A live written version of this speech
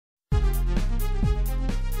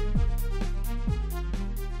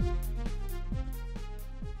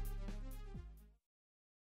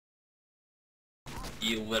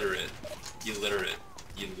illiterate. Illiterate.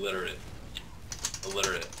 Illiterate.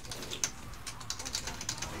 Illiterate.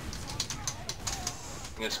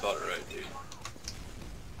 I'm gonna spell it right, dude.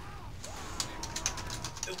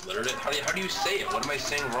 Illiterate? How do you say it? What am I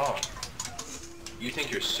saying wrong? You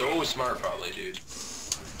think you're so smart, probably, dude.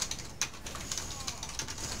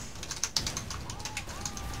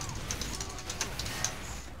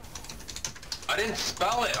 I didn't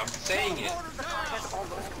spell it. I'm saying it.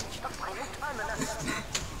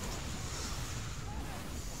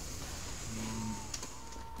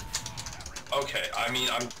 Okay, I mean,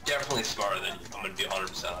 I'm definitely smarter than you. I'm gonna be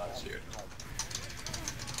 100% honest here.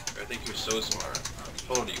 I think you're so smart.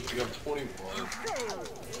 I told you, you have 21.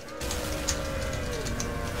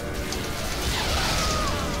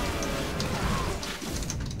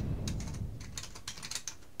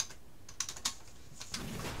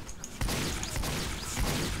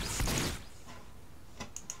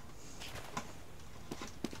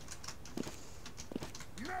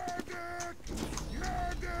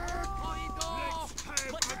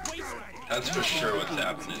 That's for sure what's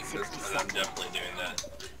happening, and I'm definitely doing that.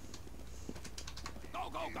 Go,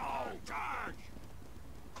 go, go! Charge!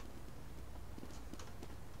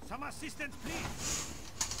 Some assistance, please!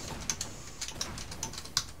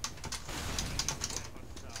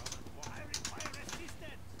 I require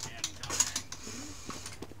assistance!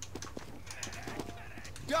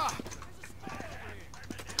 Duh!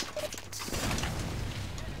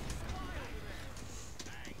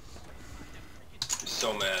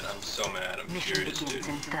 So mad, I'm so mad, I'm furious, dude.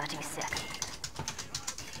 In 30 seconds.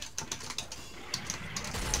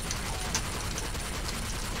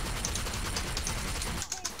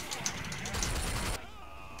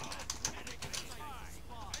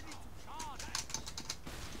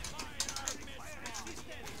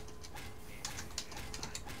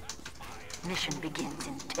 Mission begins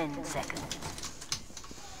in 10 seconds.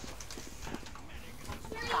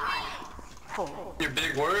 5, 4. Your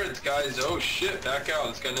big words, guys. Oh shit, back out.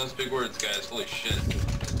 This guy knows big words, guys. Holy shit.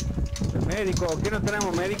 El médico, ¿quién no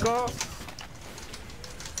tenemos médico?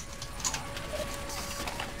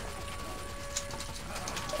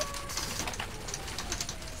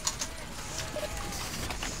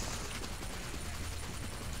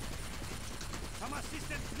 Some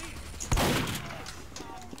assistance, please!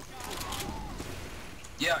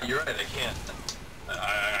 Yeah, you're right, I can't.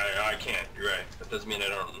 I can't, you're right. That doesn't mean I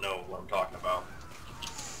don't know what I'm talking about.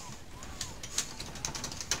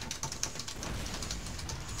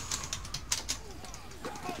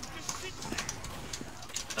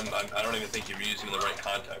 I don't even think you're using the right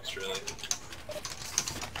context, really.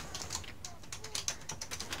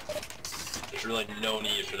 There's really no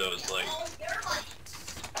need for those,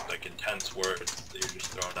 like intense words that you're just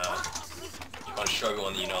throwing out. You want to struggle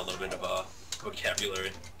and, you know, a little bit of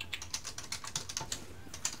vocabulary.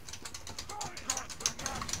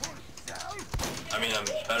 I mean, I'm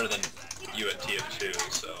better than you at TF2,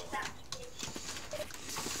 so...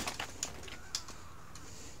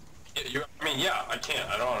 I mean, yeah, I can't.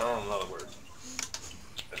 I don't know another word.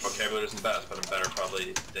 My vocabulary isn't the best, but I'm better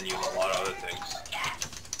probably than you in a lot of other things.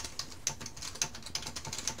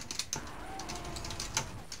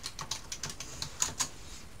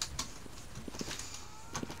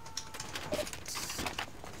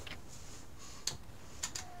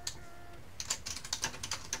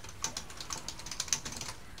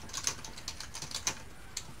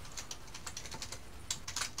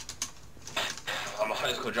 I'm a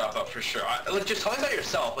high school dropout for sure. Like, just tell me about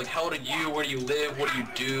yourself. Like, how old are you? Where do you live? What do you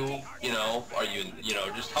do? You know, are you,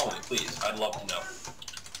 just tell me, please. I'd love to know.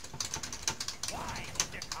 Why is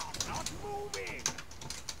the car not moving?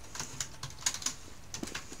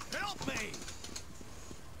 Help me!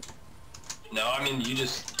 No, I mean, you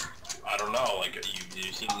just, I don't know. Like,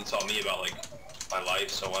 you seem to tell me about, like, my life,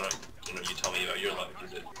 so why don't, you tell me about your life?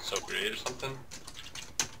 Is it so great or something?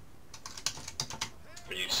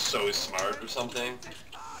 Are you so smart or something?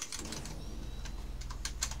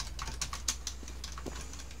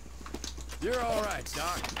 You're all right,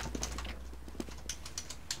 Doc.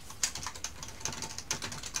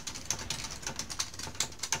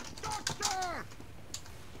 Doctor!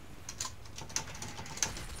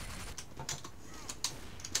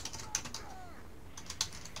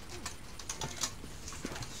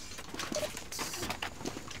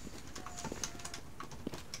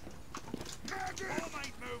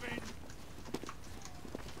 Moving.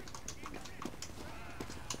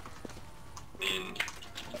 I mean,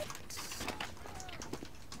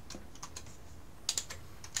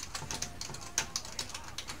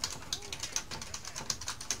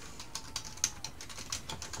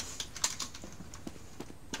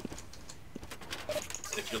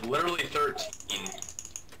 if you're literally 13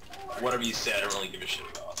 whatever you say, I don't really give a shit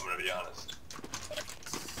about. I'm gonna be honest.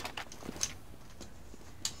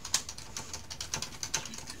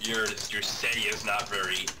 Your say is not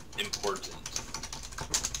very important.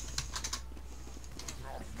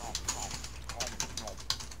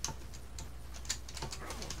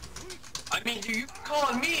 I mean, you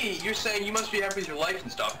calling me, you're saying you must be happy with your life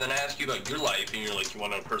and stuff, then I ask you about your life, and you're like, you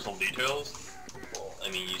want to know personal details? Well, I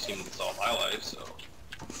mean, you seem to solve my life, so...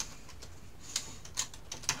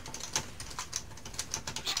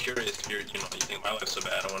 I'm just curious if you're, you think my life's so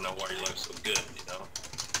bad, I want to know why your life's so good, you know?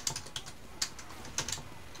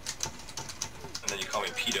 And then you call me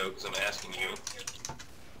pedo because I'm asking you.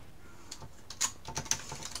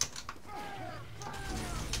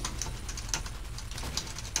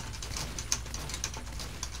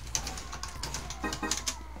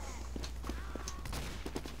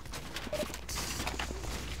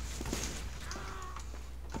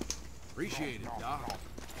 Appreciate it, Doc.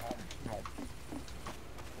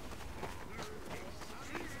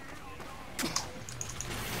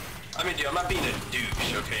 I mean, dude, I'm not being a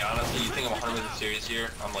douche, okay? Honestly, you think I'm 100% serious here?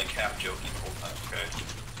 I'm like half joking the whole time, okay?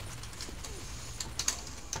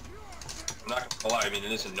 I'm not gonna lie, I mean,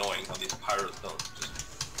 it is annoying how these pyros don't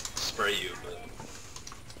just spray you, but...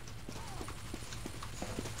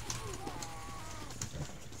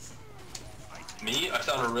 Me? I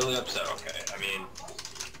sound really upset, okay? I mean,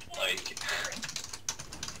 like...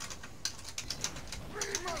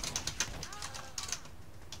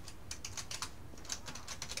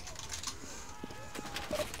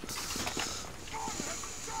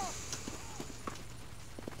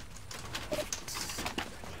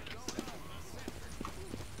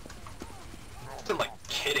 I'm like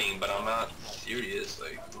kidding, but I'm not serious,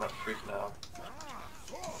 like, I'm not freaking out.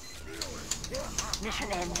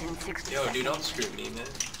 Mission ends in 60 Yo, seconds. dude, don't screw me, man.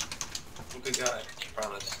 I'm a good guy, I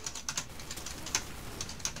promise.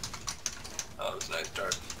 Oh, it was a nice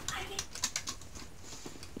start.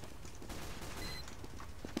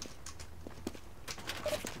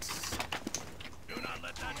 Do not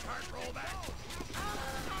let that cart roll back.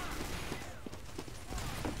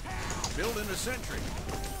 Building a sentry.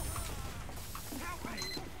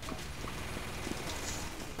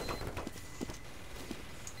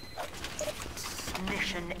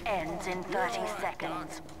 Mission ends in 30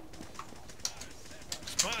 seconds.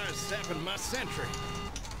 Spies sapping my sentry.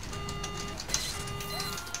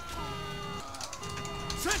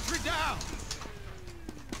 Sentry down!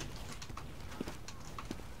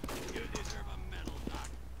 You deserve a medal, Doc.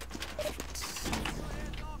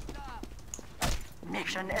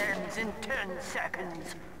 Mission ends in 10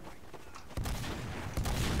 seconds.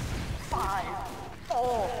 5,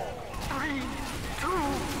 4,